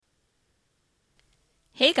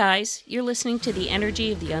Hey guys, you're listening to the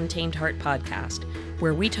Energy of the Untamed Heart podcast,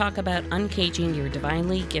 where we talk about uncaging your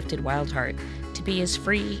divinely gifted wild heart to be as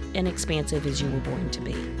free and expansive as you were born to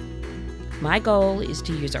be. My goal is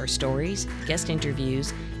to use our stories, guest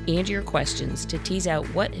interviews, and your questions to tease out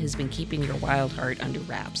what has been keeping your wild heart under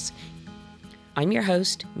wraps. I'm your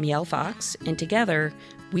host, Mielle Fox, and together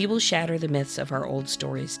we will shatter the myths of our old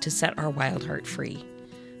stories to set our wild heart free.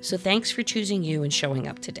 So thanks for choosing you and showing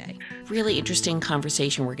up today. Really interesting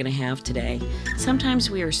conversation we're going to have today. Sometimes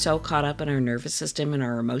we are so caught up in our nervous system and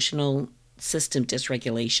our emotional system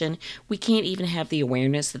dysregulation, we can't even have the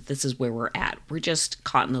awareness that this is where we're at. We're just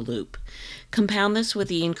caught in the loop. Compound this with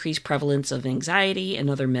the increased prevalence of anxiety and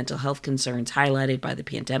other mental health concerns highlighted by the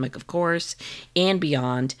pandemic, of course, and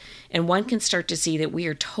beyond, and one can start to see that we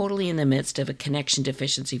are totally in the midst of a connection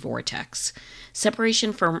deficiency vortex.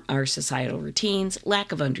 Separation from our societal routines,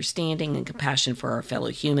 lack of understanding and compassion for our fellow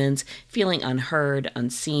humans, feeling unheard,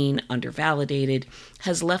 unseen, undervalidated,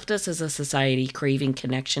 has left us as a society craving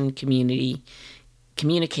connection, community,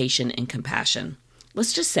 communication, and compassion.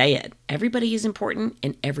 Let's just say it. Everybody is important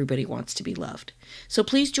and everybody wants to be loved. So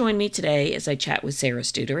please join me today as I chat with Sara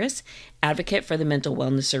Studerus, advocate for the mental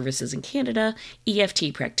wellness services in Canada,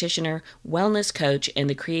 EFT practitioner, wellness coach, and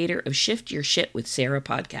the creator of Shift Your Shit with Sara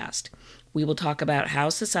podcast. We will talk about how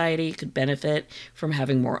society could benefit from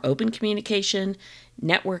having more open communication,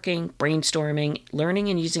 networking, brainstorming, learning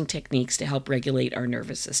and using techniques to help regulate our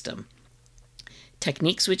nervous system.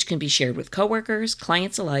 Techniques which can be shared with coworkers,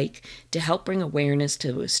 clients alike, to help bring awareness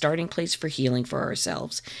to a starting place for healing for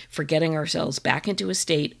ourselves, for getting ourselves back into a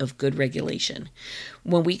state of good regulation.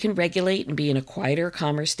 When we can regulate and be in a quieter,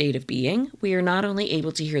 calmer state of being, we are not only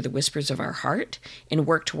able to hear the whispers of our heart and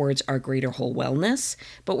work towards our greater whole wellness,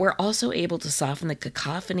 but we're also able to soften the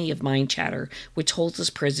cacophony of mind chatter which holds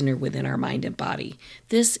us prisoner within our mind and body.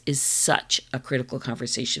 This is such a critical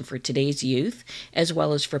conversation for today's youth, as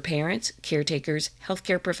well as for parents, caretakers,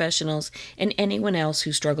 healthcare professionals, and anyone else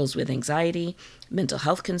who struggles with anxiety, mental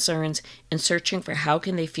health concerns, and searching for how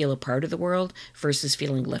can they feel a part of the world versus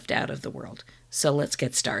feeling left out of the world. So let's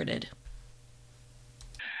get started.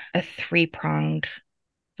 A three-pronged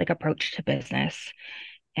approach to business,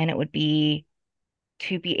 and it would be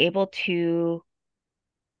to be able to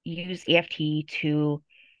use EFT to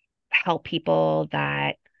help people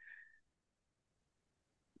that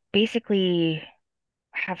basically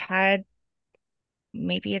have had,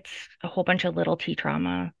 maybe it's a whole bunch of little T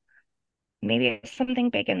trauma, maybe it's something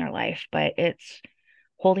big in their life, but it's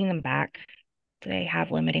holding them back. They have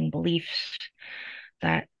limiting beliefs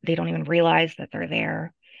that they don't even realize that they're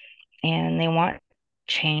there, and they want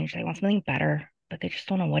change. They want something better, but they just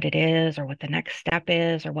don't know what it is or what the next step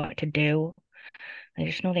is or what to do. They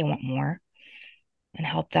just know they want more, and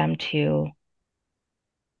help them to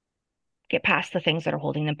get past the things that are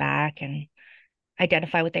holding them back and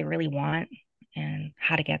identify what they really want and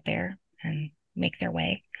how to get there and make their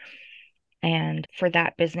way. And for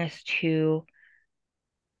that business to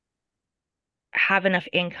have enough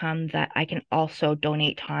income that I can also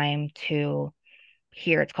donate time to,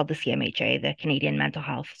 here it's called the CMHA, the Canadian Mental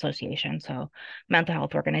Health Association. So mental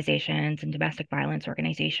health organizations and domestic violence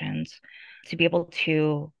organizations, to be able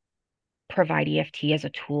to provide EFT as a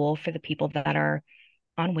tool for the people that are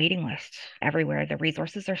on waiting lists everywhere. The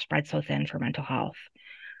resources are spread so thin for mental health.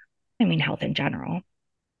 I mean, health in general.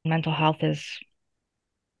 Mental health is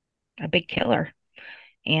a big killer.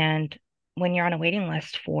 And when you're on a waiting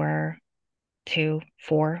list for 2,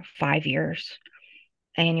 4, 5 years,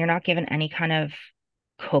 and you're not given any kind of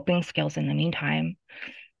coping skills in the meantime,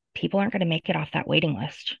 people aren't going to make it off that waiting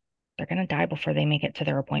list. They're going to die before they make it to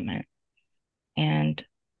their appointment. And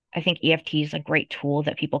I think EFT is a great tool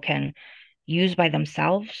that people can use by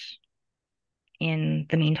themselves in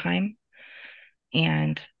the meantime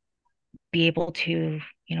and be able to,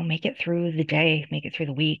 make it through the day, make it through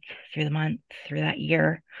the week, through the month, through that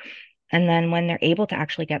year. And then when they're able to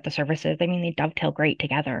actually get the services, I mean, they dovetail great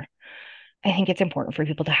together. I think it's important for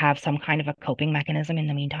people to have some kind of a coping mechanism in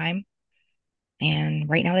the meantime. And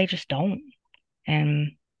right now they just don't.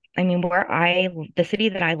 And I mean, the city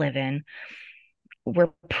that I live in,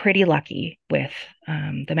 we're pretty lucky with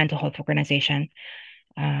the mental health organization.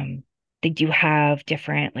 Um, they do have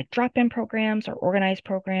different drop-in programs or organized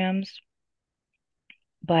programs.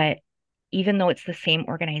 But even though it's the same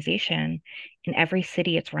organization, in every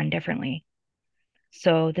city, it's run differently.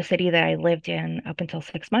 So the city that I lived in up until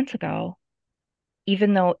 6 months ago,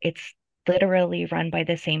 even though it's literally run by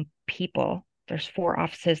the same people, there's 4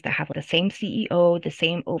 offices that have the same CEO, the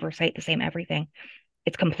same oversight, the same everything.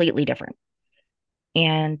 It's completely different.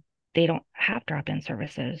 And they don't have drop-in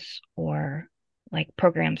services or like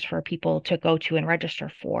programs for people to go to and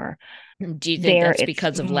register for. Do you think There, that's it's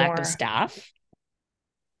because of lack of more, staff?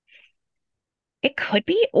 it could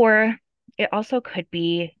be, or it also could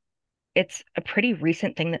be, it's a pretty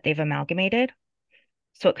recent thing that they've amalgamated.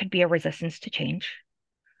 So it could be a resistance to change.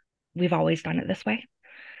 We've always done it this way,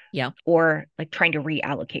 Yeah. or like trying to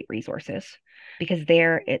reallocate resources because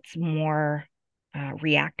there it's more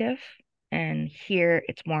reactive and here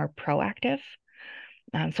it's more proactive.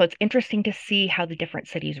 So it's interesting to see how the different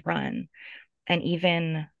cities run. And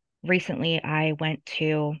even recently, I went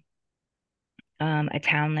to a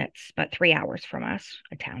town that's about 3 hours from us.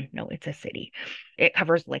 A town, no, it's a city. It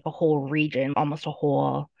covers like a whole region, almost a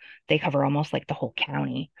whole, they cover almost like the whole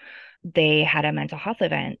county. They had a mental health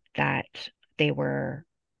event that they were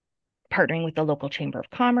partnering with the local chamber of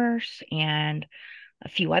commerce and a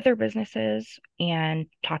few other businesses and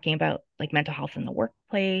talking about like mental health in the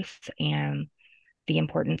workplace and the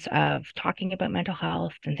importance of talking about mental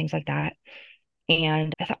health and things like that.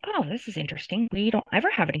 And I thought, oh, this is interesting. We don't ever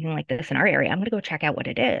have anything like this in our area. I'm going to go check out what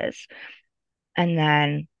it is. And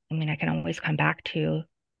then, I mean, I can always come back to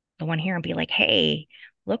the one here and be like, hey,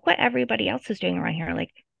 look what everybody else is doing around here.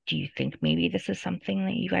 Like, do you think maybe this is something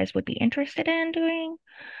that you guys would be interested in doing?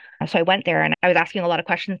 So I went there and I was asking a lot of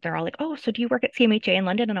questions. They're all like, oh, so do you work at CMHA in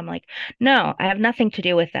London? And I'm like, no, I have nothing to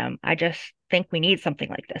do with them. I just think we need something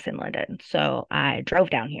like this in London. So I drove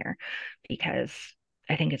down here because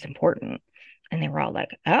I think it's important. And they were all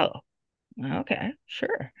like, oh, okay,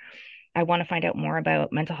 sure. I want to find out more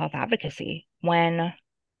about mental health advocacy. When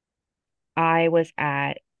I was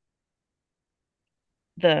at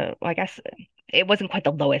I guess it wasn't quite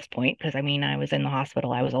the lowest point because I mean, I was in the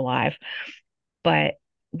hospital, I was alive. But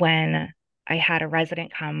when I had a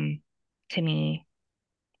resident come to me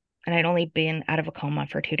and I'd only been out of a coma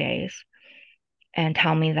for 2 days and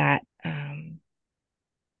tell me that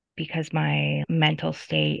because my mental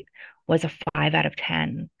state was a 5 out of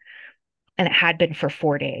 10, and it had been for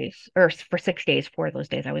 4 days or for 6 days, 4 of those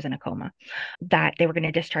days I was in a coma, that they were going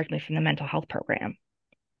to discharge me from the mental health program.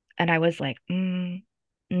 And I was like,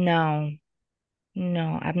 no,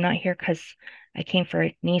 no, I'm not here because I came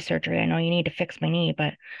for knee surgery. I know you need to fix my knee,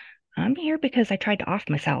 but I'm here because I tried to off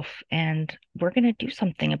myself and we're going to do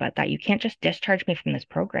something about that. You can't just discharge me from this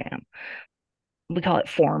program. We call it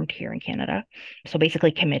formed here in Canada. So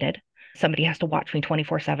basically committed. Somebody has to watch me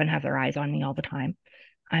 24/7, have their eyes on me all the time.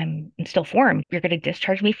 I'm still formed. You're going to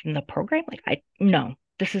discharge me from the program? Like, no,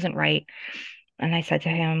 this isn't right. And I said to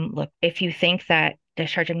him, look, if you think that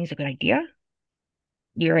discharging me is a good idea,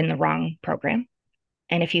 you're in the wrong program.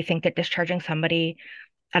 And if you think that discharging somebody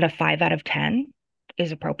at a 5 out of 10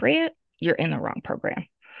 is appropriate, you're in the wrong program.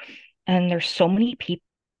 And there's so many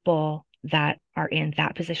people that are in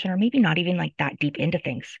that position, or maybe not even like that deep into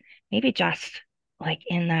things, maybe just like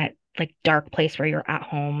in that like dark place where you're at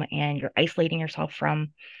home and you're isolating yourself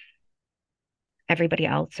from everybody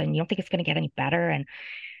else and you don't think it's going to get any better and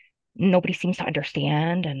nobody seems to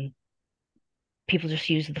understand and people just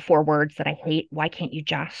use the four words that I hate, why can't you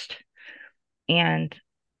just? And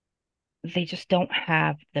they just don't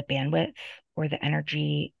have the bandwidth or the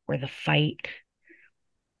energy or the fight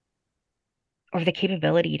or the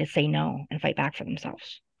capability to say no and fight back for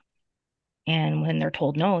themselves. And when they're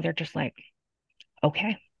told no, they're just like,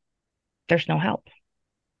 okay, there's no help.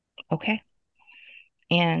 Okay.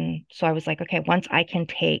 And so I was like, okay, once I can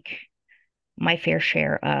take my fair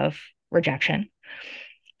share of rejection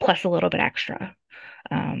plus a little bit extra,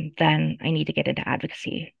 then I need to get into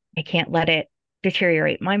advocacy. I can't let it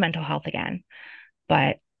deteriorate my mental health again.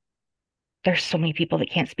 But there's so many people that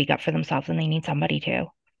can't speak up for themselves and they need somebody to.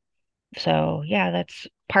 So yeah, that's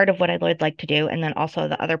part of what I would like to do. And then also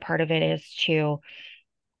the other part of it is to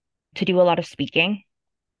do a lot of speaking,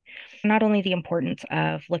 not only the importance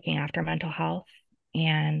of looking after mental health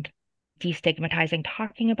and destigmatizing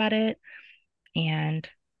talking about it and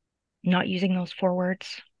not using those four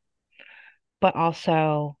words, but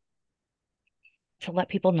also to let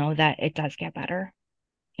people know that it does get better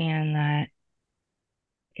and that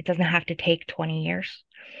it doesn't have to take 20 years.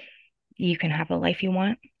 You can have the life you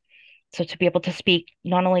want. So to be able to speak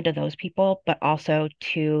not only to those people, but also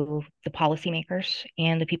to the policymakers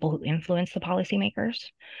and the people who influence the policymakers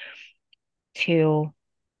to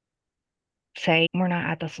say, we're not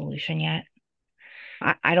at the solution yet.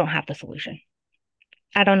 I don't have the solution.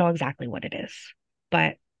 I don't know exactly what it is,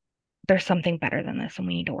 but there's something better than this and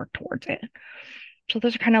we need to work towards it. So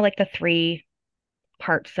those are kind of like the three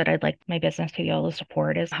parts that I'd like my business to be able to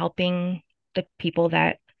support is helping the people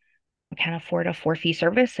that can afford a for fee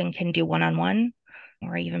service and can do one-on-one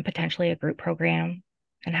or even potentially a group program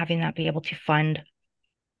and having that be able to fund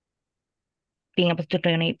being able to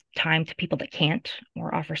donate time to people that can't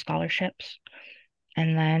or offer scholarships,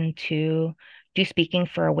 and then to do speaking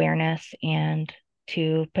for awareness and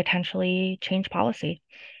to potentially change policy.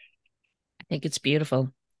 I think it's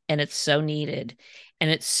beautiful and it's so needed. And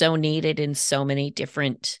it's so needed in so many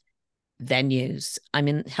different venues. I'm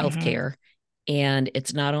in Hmm. healthcare, and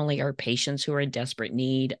it's not only our patients who are in desperate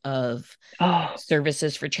need of Oh,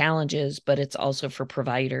 services for challenges, but it's also for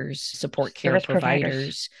providers, support care service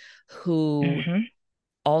providers. providers who Hmm.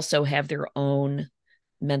 also have their own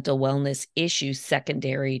mental wellness issues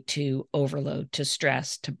secondary to overload, to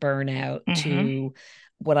stress, to burnout, Hmm. to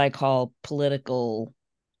what I call political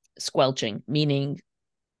squelching, meaning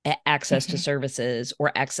access to Hmm. services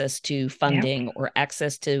or access to Yep. funding or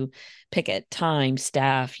access to picket time,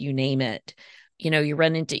 staff, you name it. You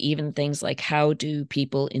run into even things like, how do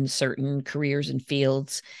people in certain careers and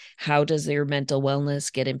fields, how does their mental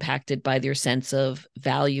wellness get impacted by their sense of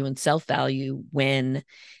value and self-value when,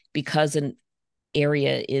 because an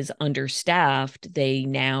area is understaffed, they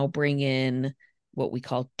now bring in what we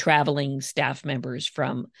call traveling staff members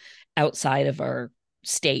from outside of our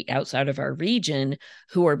state, outside of our region,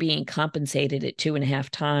 who are being compensated at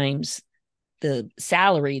 2.5 times the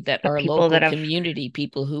salary that The our people local that have, community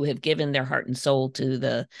people who have given their heart and soul to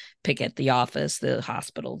the picket, the office, the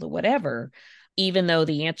hospital, the whatever. Even though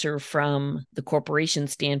the answer from the corporation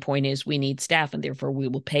standpoint is we need staff and therefore we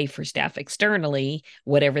will pay for staff externally,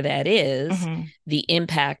 whatever that is, hmm, the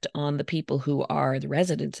impact on the people who are the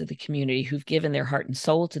residents of the community, who've given their heart and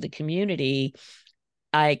soul to the community,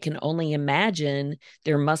 I can only imagine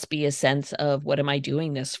there must be a sense of, what am I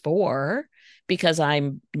doing this for? Because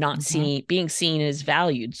I'm not hmm, being seen as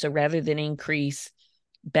valued. So rather than increase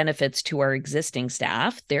benefits to our existing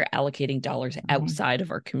staff, they're allocating dollars hmm, outside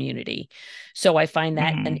of our community. So I find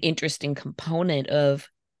that an hmm, interesting component of,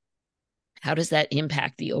 how does that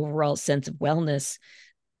impact the overall sense of wellness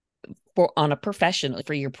for on a professional,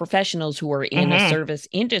 for your professionals who are in a hmm, service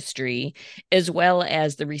industry, as well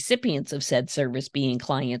as the recipients of said service being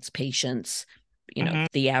clients, patients, hmm,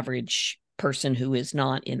 the average person who is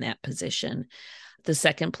not in that position. The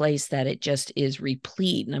second place that it just is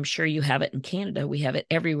replete, and I'm sure you have it in Canada, we have it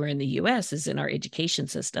everywhere in the US, is in our education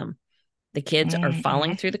system. The kids are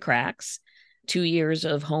falling hmm, through the cracks. 2 years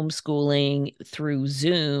of homeschooling through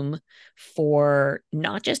Zoom for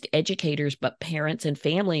not just educators, but parents and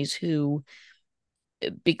families who,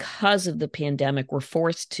 because of the pandemic, were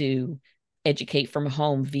forced to educate from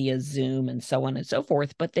home via Zoom and so on and so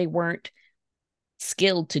forth, but they weren't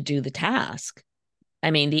skilled to do the task.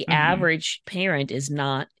 I mean, the hmm, average parent is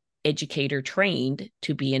not educator trained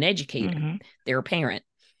to be an educator, hmm, they're a parent.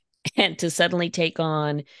 And to suddenly take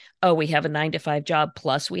on, oh, we have a 9 to 5 job,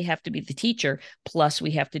 plus we have to be the teacher, plus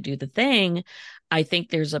we have to do the thing. I think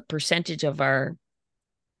there's a percentage of our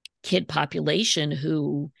kid population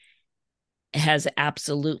who has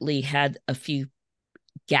absolutely had a few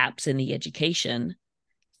gaps in the education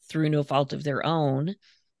through no fault of their own,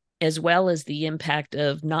 as well as the impact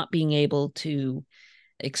of not being able to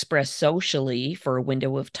express socially for a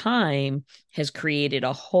window of time, has created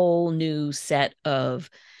a whole new set of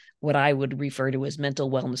what I would refer to as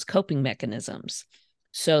mental wellness coping mechanisms.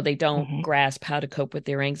 So they don't hmm, grasp how to cope with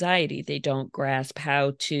their anxiety. They don't grasp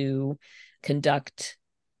how to conduct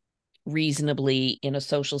reasonably in a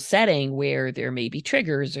social setting where there may be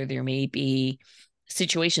triggers or there may be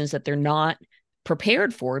situations that they're not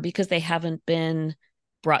prepared for because they haven't been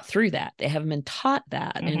brought through that. They haven't been taught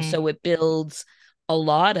that. And hmm, so it builds a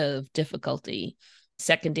lot of difficulty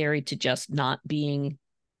secondary to just not being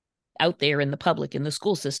out there in the public, in the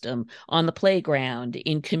school system, on the playground,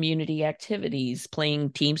 in community activities,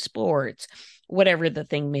 playing team sports, whatever the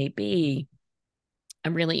thing may be.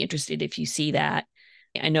 I'm really interested if you see that.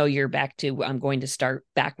 I know you're back to, I'm going to start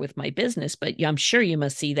back with my business, but I'm sure you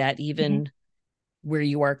must see that hmm. even where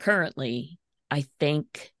you are currently. I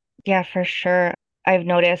think. Yeah, for sure. I've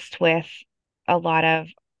noticed with a lot of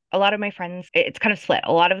a lot of my friends, it's kind of split.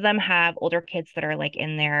 A lot of them have older kids that are like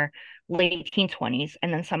in their late teen 20s,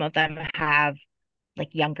 and then some of them have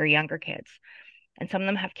like younger kids. And some of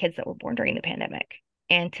them have kids that were born during the pandemic.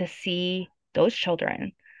 And to see those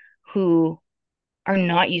children who are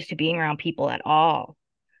not used to being around people at all,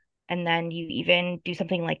 and then you even do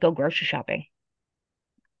something like go grocery shopping,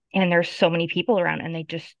 and there's so many people around, and they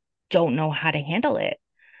just don't know how to handle it.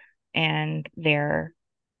 And they're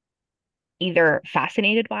either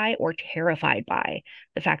fascinated by or terrified by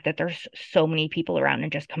the fact that there's so many people around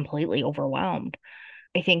and just completely overwhelmed.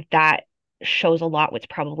 I think that shows a lot what's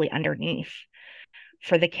probably underneath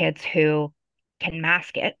for the kids who can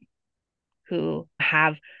mask it, who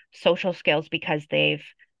have social skills because they've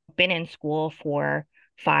been in school for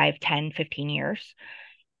 5, 10, 15 years,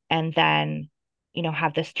 and then,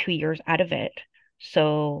 have this 2 years out of it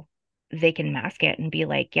so they can mask it and be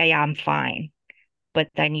like, yeah, I'm fine. But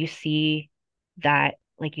then you see that,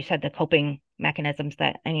 like you said, the coping mechanisms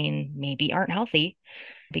that, I mean, maybe aren't healthy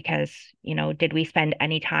because, did we spend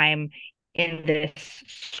any time in this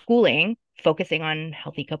schooling focusing on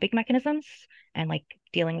healthy coping mechanisms and like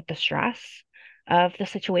dealing with the stress of the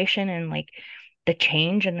situation and like the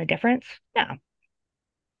change and the difference? No.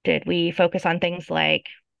 Did we focus on things like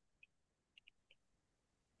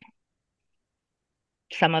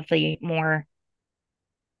some of the more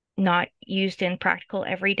not used in practical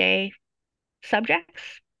everyday subjects?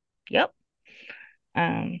 Yep.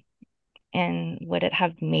 Um, and would it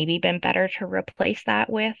have maybe been better to replace that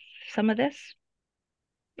with some of this?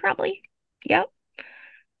 Probably. Yep.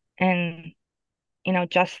 And,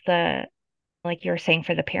 just like you were saying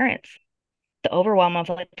for the parents, the overwhelm of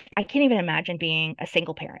like, I can't even imagine being a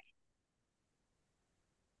single parent.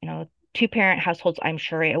 Two-parent households, I'm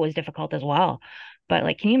sure it was difficult as well. But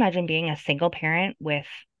like, can you imagine being a single parent with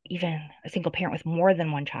even a single parent with more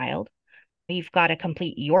than one child? You've got to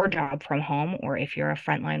complete your job from home, or if you're a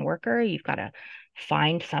frontline worker, you've got to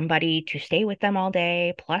find somebody to stay with them all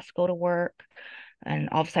day, plus go to work, and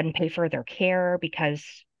all of a sudden pay for their care because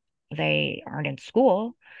they aren't in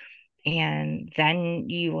school. And then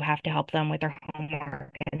you have to help them with their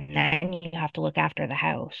homework, and then you have to look after the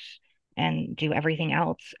house and do everything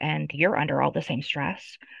else. And you're under all the same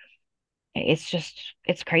stress.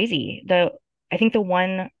 It's crazy. I think the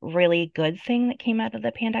one really good thing that came out of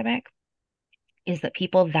the pandemic is that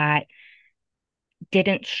people that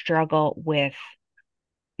didn't struggle with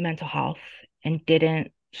mental health and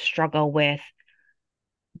didn't struggle with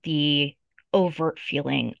the overt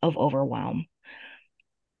feeling of overwhelm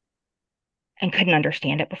and couldn't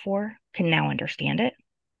understand it before can now understand it.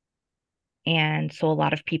 And so a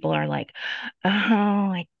lot of people are like, oh,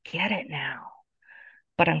 I get it now.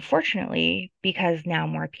 But unfortunately, because now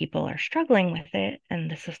more people are struggling with it and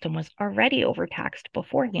the system was already overtaxed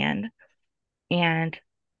beforehand, and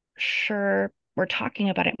sure, we're talking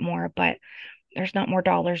about it more, but there's not more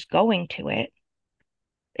dollars going to it.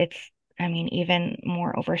 It's, I mean, even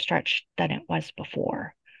more overstretched than it was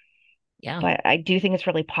before. Yeah. But I do think it's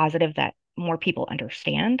really positive that more people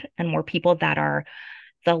understand and more people that are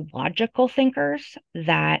the logical thinkers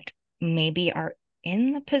that maybe are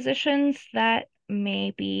in the positions that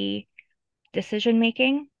maybe decision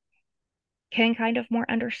making can kind of more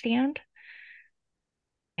understand.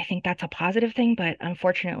 I think that's a positive thing, but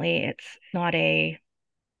unfortunately, it's not a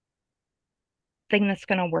thing that's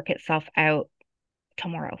going to work itself out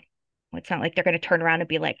tomorrow. It's not like they're going to turn around and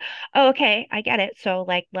be like, oh, okay, I get it. So,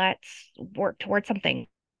 like, let's work towards something.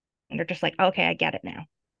 And they're just like, okay, I get it now.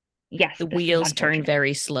 Yes, The this is wheels turn unfortunate.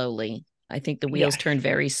 very slowly. I think the wheels Yes. turn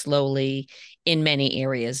very slowly in many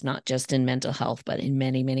areas, not just in mental health, but in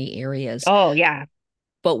many, many areas. Oh, yeah.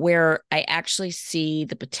 But where I actually see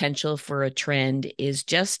the potential for a trend is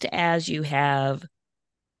just as you have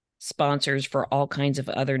sponsors for all kinds of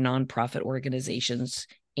other nonprofit organizations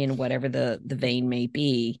in whatever the vein may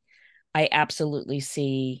be, I absolutely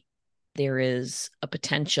see there is a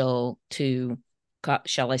potential to,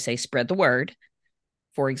 shall I say, spread the word.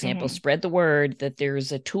 For example, Hmm. spread the word that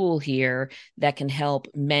there's a tool here that can help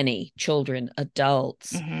many children,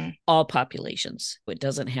 adults, Hmm. all populations. It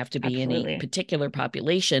doesn't have to be any Absolutely. particular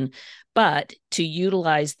population, but to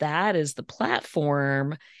utilize that as the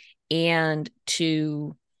platform and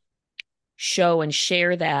to show and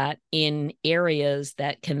share that in areas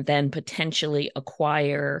that can then potentially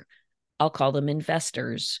acquire, I'll call them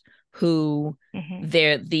investors, who Hmm.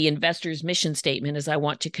 the investor's mission statement is, I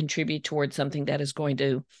want to contribute towards something that is going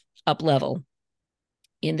to up level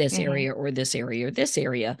in this Hmm. area or this area or this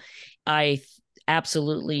area. I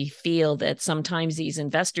absolutely feel that sometimes these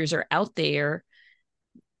investors are out there,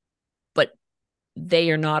 but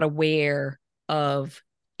they are not aware of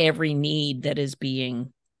every need that is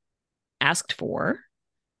being asked for.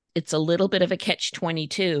 It's a little bit of a catch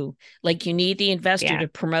 22. Like, you need the investor Yeah. to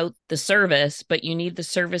promote the service, but you need the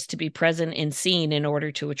service to be present and seen in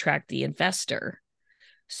order to attract the investor.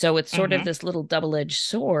 So it's sort of Hmm. this little double-edged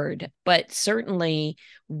sword, but certainly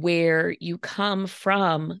where you come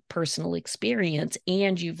from personal experience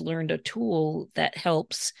and you've learned a tool that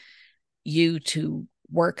helps you to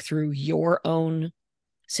work through your own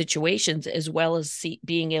situations, as well as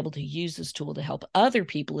being able to use this tool to help other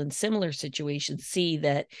people in similar situations see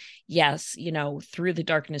that, yes, through the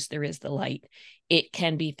darkness, there is the light. It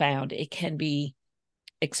can be found, it can be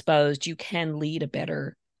exposed. You can lead a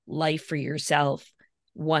better life for yourself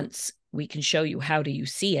once we can show you how do you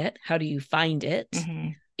see it, how do you find it. Hmm.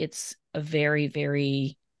 It's a very,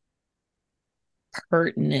 very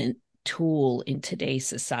pertinent tool in today's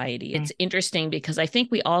society. It's interesting because I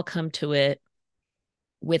think we all come to it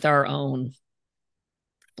with our own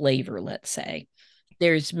flavor, let's say.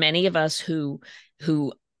 There's many of us who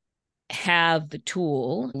have the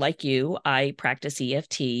tool, like you. I practice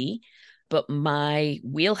EFT, but my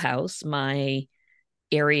wheelhouse, my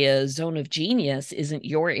area zone of genius isn't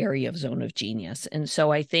your area of zone of genius. And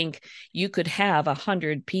so I think you could have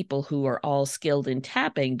 100 people who are all skilled in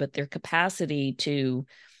tapping, but their capacity to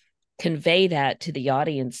convey that to the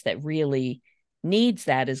audience that really needs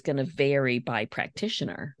that is going to vary by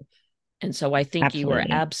practitioner. And so I think you are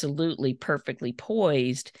Absolutely. absolutely perfectly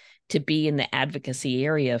poised to be in the advocacy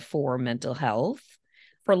area for mental health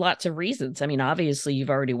for lots of reasons. I mean, obviously,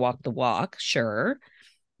 you've already walked the walk, sure,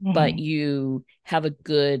 but Hmm. you have a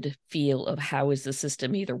good feel of how is the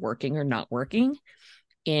system either working or not working.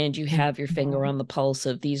 And you have your finger Hmm. on the pulse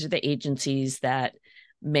of these are the agencies that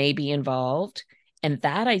may be involved. And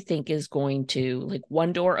that I think is going to, like,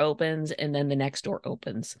 one door opens and then the next door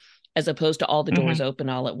opens, as opposed to all the doors Hmm. open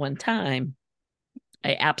all at one time.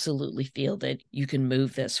 I absolutely feel that you can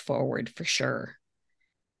move this forward for sure.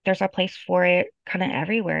 There's a place for it kind of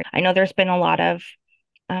everywhere. I know there's been a lot of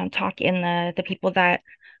talk in the people that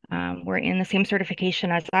were in the same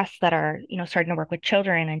certification as us that are, starting to work with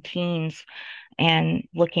children and teens and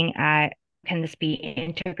looking at can this be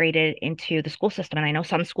integrated into the school system? And I know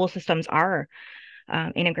some school systems are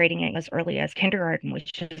integrating it as early as kindergarten,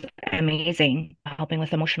 which is amazing, helping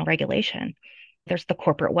with emotional regulation. There's the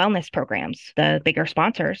corporate wellness programs, the bigger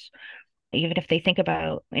sponsors, even if they think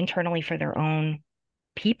about internally for their own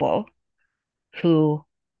people who,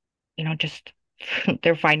 just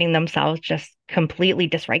they're finding themselves just completely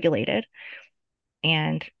dysregulated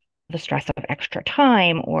and the stress of extra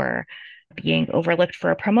time or being overlooked for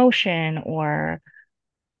a promotion or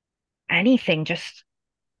anything, just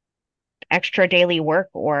extra daily work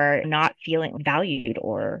or not feeling valued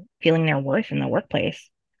or feeling their worth in the workplace,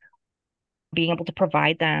 being able to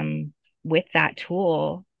provide them with that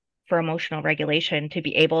tool for emotional regulation to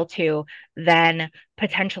be able to then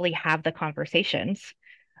potentially have the conversations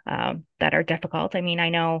that are difficult. I mean, I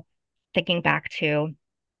know thinking back to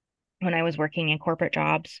when I was working in corporate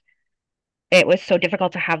jobs, it was so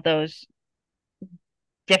difficult to have those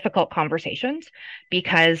difficult conversations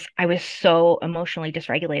because I was so emotionally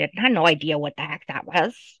dysregulated and had no idea what the heck that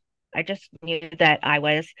was. I just knew that I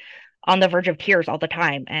was on the verge of tears all the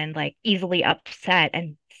time and like easily upset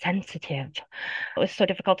and sensitive. It was so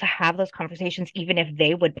difficult to have those conversations, even if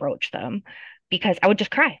they would broach them, because I would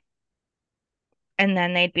just cry. And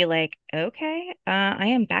then they'd be like, okay, I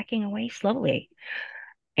am backing away slowly,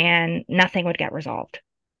 and nothing would get resolved.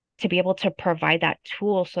 To be able to provide that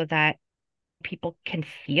tool so that people can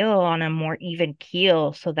feel on a more even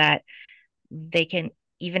keel so that they can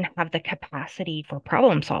even have the capacity for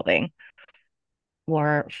problem solving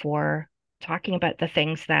or for talking about the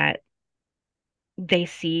things that they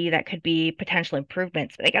see that could be potential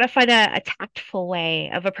improvements. But they got to find a tactful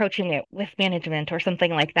way of approaching it with management or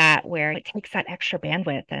something like that, where it takes that extra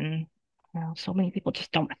bandwidth. And so many people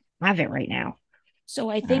just don't have it right now. So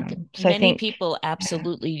I think So I many think, people yeah.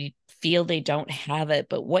 absolutely feel they don't have it,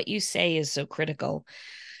 but what you say is so critical.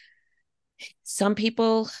 Some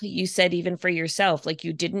people, you said even for yourself, like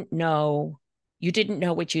you didn't know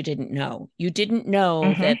what you didn't know. You didn't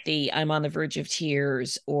know Hmm. that the I'm on the verge of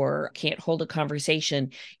tears or can't hold a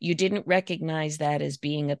conversation. You didn't recognize that as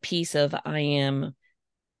being a piece of I am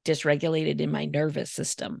dysregulated in my nervous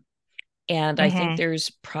system. And I think Hmm. there's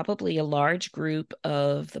probably a large group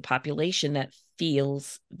of the population that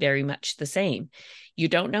feels very much the same. You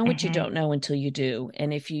don't know what you Hmm. don't know until you do.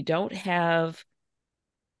 And if you don't have,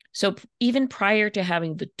 so even prior to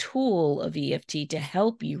having the tool of EFT to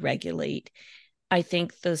help you regulate, I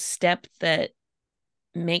think the step that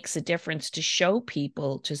makes a difference to show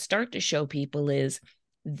people, to start to show people, is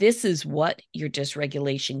this is what your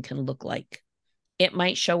dysregulation can look like. It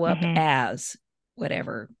might show up hmm. as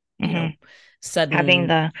whatever, Hmm. Having sudden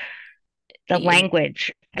the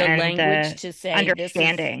language the and language the to say this is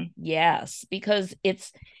understanding. yes, because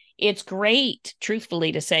it's great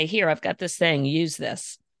truthfully to say, here, I've got this thing, use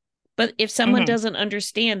this. But if someone Hmm. doesn't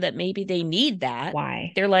understand that maybe they need that,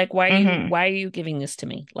 Why? they're like, Hmm. why are you giving this to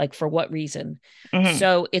me? Like, for what reason? Hmm.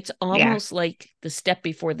 So it's Yeah. almost like the step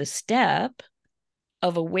before the step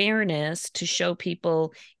of awareness to show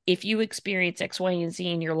people, if you experience X, Y, and Z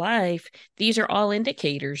in your life, these are all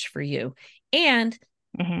indicators for you. And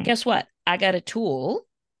Hmm. guess what? I got a tool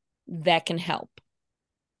that can help.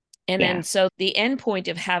 And then, Yeah. so the end point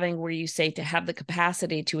of having where you say to have the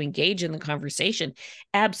capacity to engage in the conversation,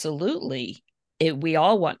 absolutely. We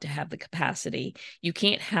all want to have the capacity. You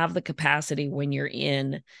can't have the capacity when you're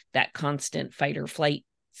in that constant fight or flight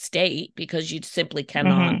state, because you simply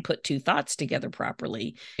cannot put two thoughts together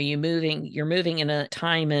properly. You're moving in a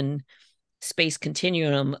time and space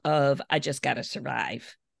continuum of, I just got to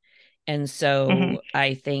survive. And so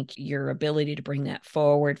I think your ability to bring that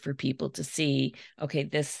forward for people to see, okay,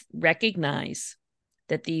 recognize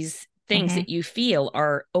that these things that you feel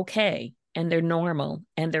are okay, and they're normal,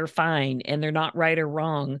 and they're fine, and they're not right or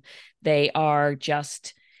wrong. They are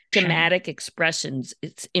just dramatic expressions.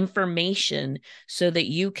 It's information, so that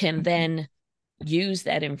you can then use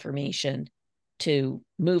that information to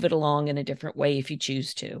move it along in a different way if you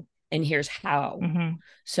choose to. And here's how.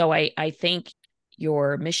 So I think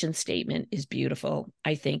your mission statement is beautiful.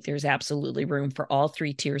 I think there's absolutely room for all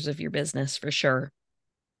three tiers of your business, for sure.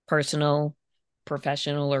 Personal,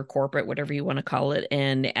 professional, or corporate, whatever you want to call it,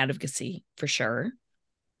 and advocacy, for sure.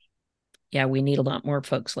 Yeah, we need a lot more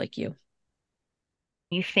folks like you.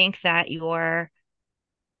 You think that you're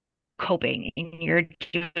coping and you're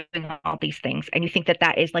doing all these things, and you think that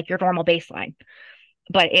that is like your normal baseline,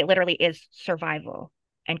 but it literally is survival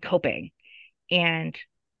and coping. And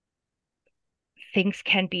things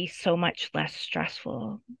can be so much less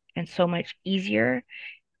stressful and so much easier.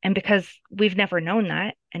 And because we've never known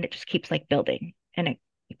that, and it just keeps like building and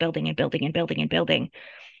building and building and building and building.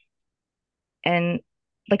 And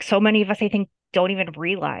like so many of us, I think, don't even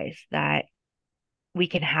realize that we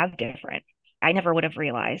can have different. I never would have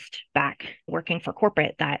realized back working for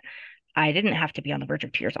corporate that I didn't have to be on the verge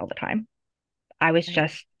of tears all the time. I was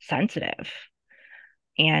just sensitive.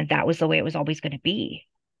 And that was the way it was always going to be.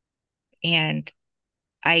 And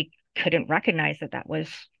I couldn't recognize that that was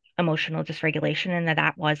emotional dysregulation, and that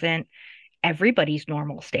that wasn't everybody's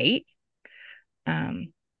normal state.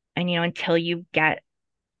 And, until you get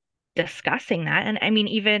discussing that, and I mean,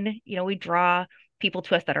 even, we draw people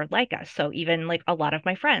to us that are like us. So even like a lot of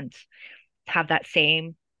my friends have that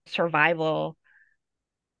same survival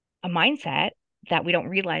a mindset that we don't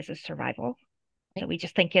realize is survival, that we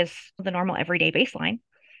just think is the normal everyday baseline.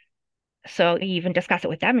 So you even discuss it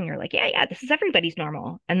with them and you're like, yeah, this is everybody's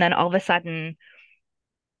normal. And then all of a sudden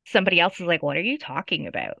somebody else is like, what are you talking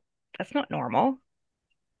about? That's not normal.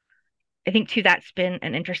 I think too, that's been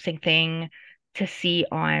an interesting thing to see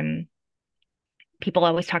on people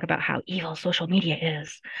always talk about how evil social media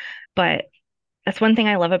is. But that's one thing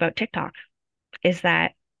I love about TikTok is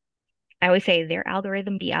that I always say their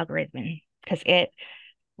algorithm be algorithm, because it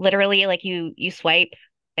literally, like, you swipe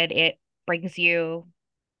and it brings you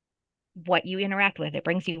what you interact with. It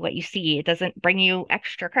brings you what you see. It doesn't bring you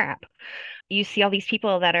extra crap. You see all these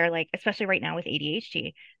people that are like, especially right now with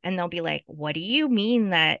ADHD, and they'll be like, what do you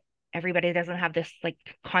mean that everybody doesn't have this like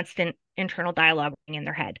constant internal dialogue in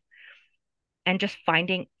their head? And just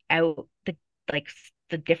finding out like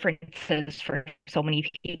the differences for so many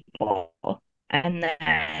people, and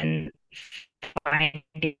then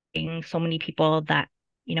finding so many people that,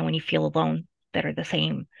 when you feel alone, that are the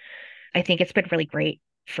same. I think it's been really great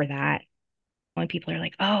for that. When people are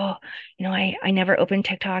like, oh, I never open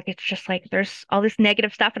TikTok. It's just like there's all this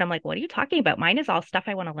negative stuff. And I'm like, what are you talking about? Mine is all stuff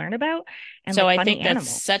I want to learn about, and So like I funny think that's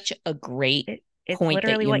animals. such a great It's point that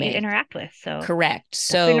literally you what you make. interact with. So Correct.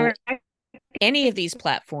 definitely So interact any of these with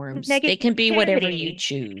platforms, they can be whatever you negativity.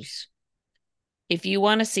 choose. If you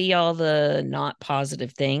want to see all the not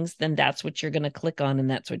positive things, then that's what you're going to click on, and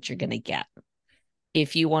that's what you're going to get.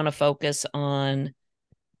 If you want to focus on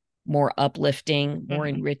more uplifting, more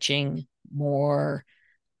enriching, more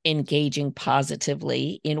engaging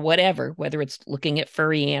positively in whatever, whether it's looking at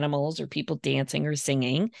furry animals or people dancing or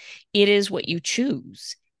singing, it is what you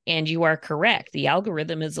choose. And you are correct. The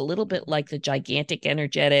algorithm is a little bit like the gigantic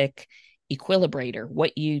energetic equilibrator.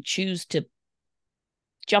 What you choose to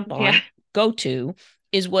jump on, go to,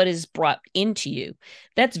 is what is brought into you.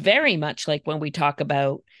 That's very much like when we talk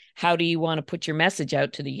about how do you want to put your message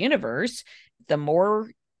out to the universe. The more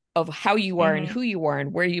of how you are and who you are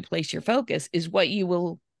and where you place your focus is what you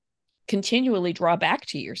will continually draw back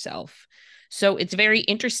to yourself. So it's very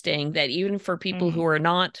interesting that even for people who are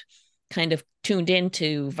not kind of tuned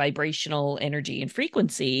into vibrational energy and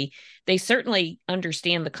frequency, they certainly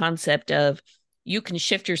understand the concept of you can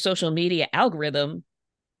shift your social media algorithm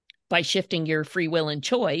by shifting your free will and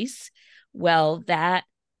choice. Well, that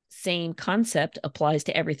same concept applies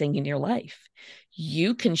to everything in your life.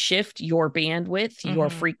 You can shift your bandwidth, your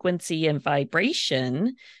frequency and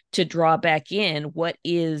vibration to draw back in what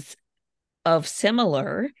is of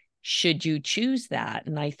similar, should you choose that.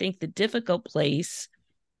 And I think the difficult place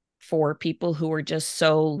for people who are just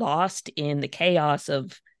so lost in the chaos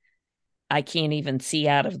of, I can't even see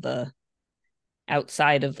out of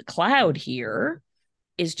outside of the cloud here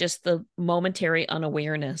is just the momentary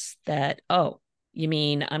unawareness that, oh, you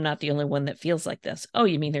mean I'm not the only one that feels like this? Oh,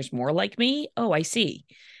 you mean there's more like me? Oh, I see.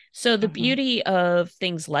 So the Mm-hmm. beauty of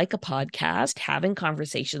things like a podcast, having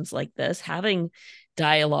conversations like this, having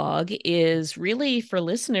dialogue is really for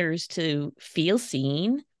listeners to feel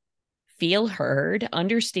seen, feel heard,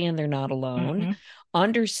 understand they're not alone, Mm-hmm.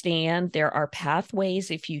 understand there are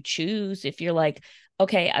pathways if you choose. If you're like,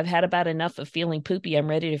 okay, I've had about enough of feeling poopy, I'm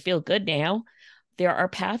ready to feel good now. There are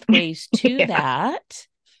pathways to Yeah. that.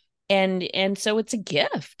 And so it's a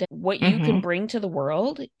gift. What you can Mm-hmm. bring to the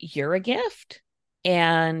world, you're a gift.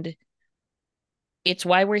 And it's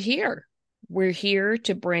why we're here. We're here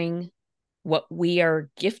to bring what we are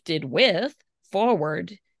gifted with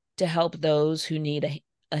forward to help those who need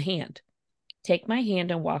a hand. Take my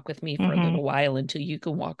hand and walk with me for a Mm-hmm. little while until you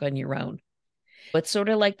can walk on your own. It's sort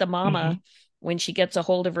of like the Mm-hmm. mama when she gets a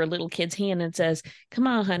hold of her little kid's hand and says, "Come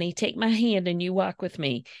on, honey, take my hand and you walk with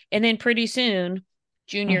me." And then pretty soon,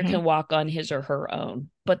 Junior Mm-hmm. can walk on his or her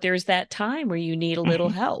own. But there's that time where you need a little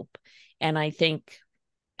Mm-hmm. help. And I think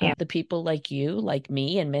Yeah. the people like you, like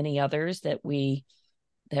me, and many others that we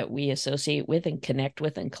associate with and connect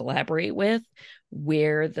with and collaborate with,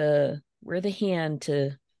 we're the hand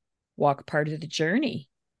to walk part of the journey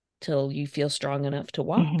till you feel strong enough to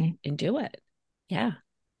walk Mm-hmm. and do it. Yeah.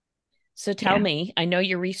 So tell Yeah. me, I know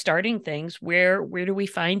you're restarting things. Where do we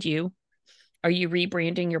find you? Are you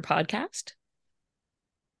rebranding your podcast?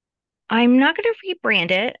 I'm not going to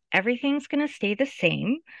rebrand it. Everything's going to stay the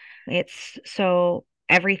same. It's so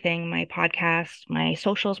everything, my podcast, my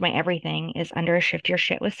socials, my everything is under Shift Your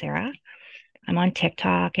Shit with Sarah. I'm on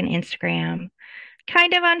TikTok and Instagram,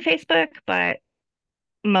 kind of on Facebook, but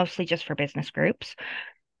mostly just for business groups.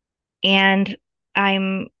 And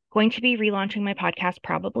I'm going to be relaunching my podcast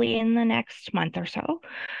probably in the next month or so.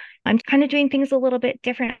 I'm kind of doing things a little bit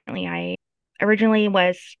differently. I originally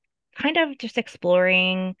was kind of just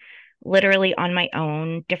exploring literally on my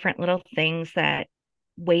own different little things that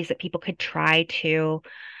ways that people could try to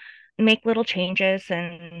make little changes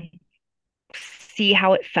and see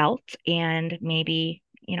how it felt and maybe,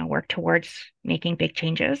 work towards making big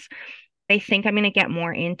changes. I think I'm going to get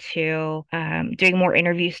more into doing more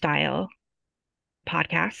interview style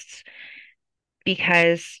podcasts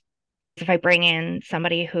because if I bring in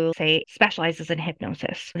somebody who, say, specializes in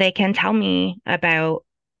hypnosis, they can tell me about,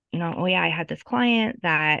 oh yeah, I had this client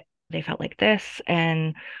that they felt like this,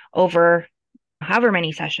 and over however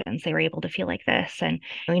many sessions they were able to feel like this. And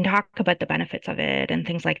we can talk about the benefits of it and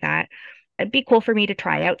things like that. It'd be cool for me to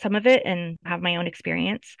try out some of it and have my own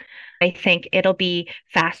experience. I think it'll be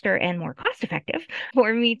faster and more cost effective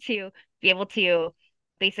for me to be able to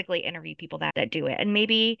basically interview people that do it. And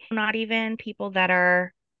maybe not even people that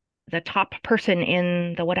are the top person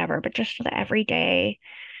in the whatever, but just the everyday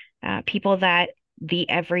people that the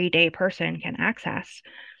everyday person can access,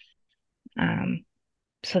 um,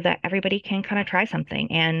 so that everybody can kind of try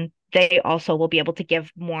something. And they also will be able to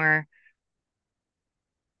give more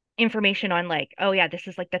information on, like, oh yeah, this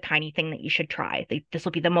is like the tiny thing that you should try. This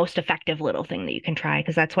will be the most effective little thing that you can try.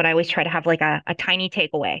 Because that's what I always try to have, like a tiny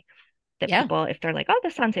takeaway that Yeah, people, if they're like, oh,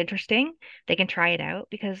 this sounds interesting, they can try it out.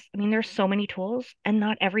 Because I mean, there's so many tools and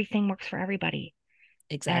not everything works for everybody.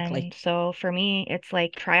 exactly. And so for me, it's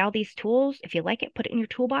like, try all these tools. If you like it, put it in your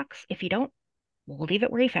toolbox. If you don't, we'll leave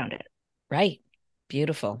it where you found it. Right.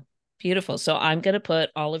 Beautiful. Beautiful. So I'm going to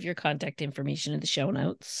put all of your contact information in the show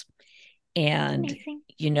notes. And Amazing.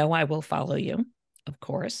 I will follow you, of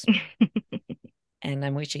course. And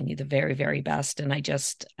I'm wishing you the very, very best. And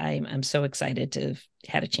I'm so excited to have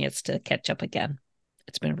had a chance to catch up again.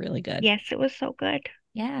 It's been really good. Yes, it was so good.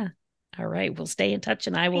 Yeah. All right. We'll stay in touch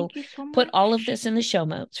and I will Thank you so put all of much. this in the show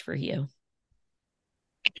notes for you.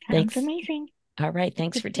 Sounds Thanks. amazing. All right.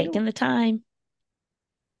 Thanks With for you. taking the time.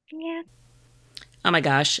 Yeah. Oh my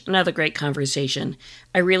gosh, another great conversation.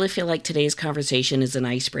 I really feel like today's conversation is an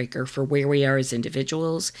icebreaker for where we are as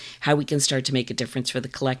individuals, how we can start to make a difference for the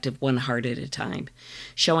collective one heart at a time.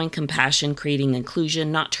 Showing compassion, creating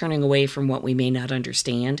inclusion, not turning away from what we may not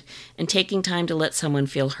understand, and taking time to let someone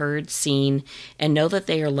feel heard, seen, and know that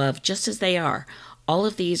they are loved just as they are. All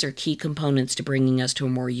of these are key components to bringing us to a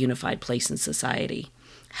more unified place in society.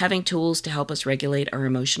 Having tools to help us regulate our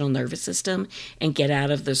emotional nervous system and get out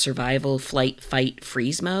of the survival, flight, fight,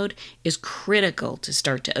 freeze mode is critical to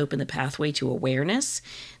start to open the pathway to awareness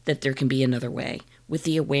that there can be another way. With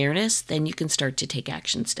the awareness, then you can start to take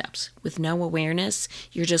action steps. With no awareness,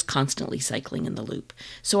 you're just constantly cycling in the loop.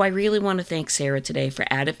 So I really want to thank Sara today for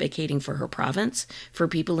advocating for her province, for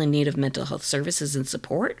people in need of mental health services and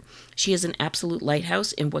support. She is an absolute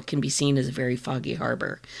lighthouse in what can be seen as a very foggy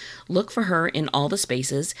harbor. Look for her in all the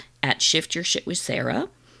spaces at Shift Your Shit with Sara.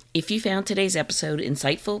 If you found today's episode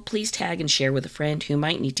insightful, please tag and share with a friend who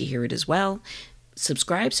might need to hear it as well.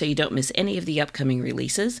 Subscribe so you don't miss any of the upcoming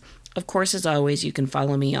releases. Of course, as always, you can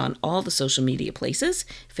follow me on all the social media places,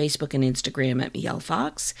 Facebook and Instagram at Mielle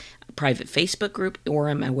Fox, a private Facebook group, or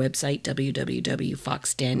on my website,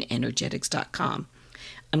 www.foxdenenergetics.com.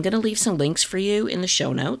 I'm going to leave some links for you in the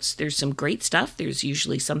show notes. There's some great stuff. There's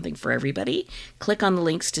usually something for everybody. Click on the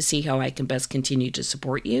links to see how I can best continue to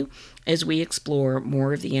support you as we explore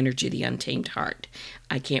more of the energy of the untamed heart.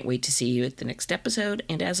 I can't wait to see you at the next episode,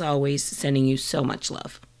 and as always, sending you so much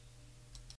love.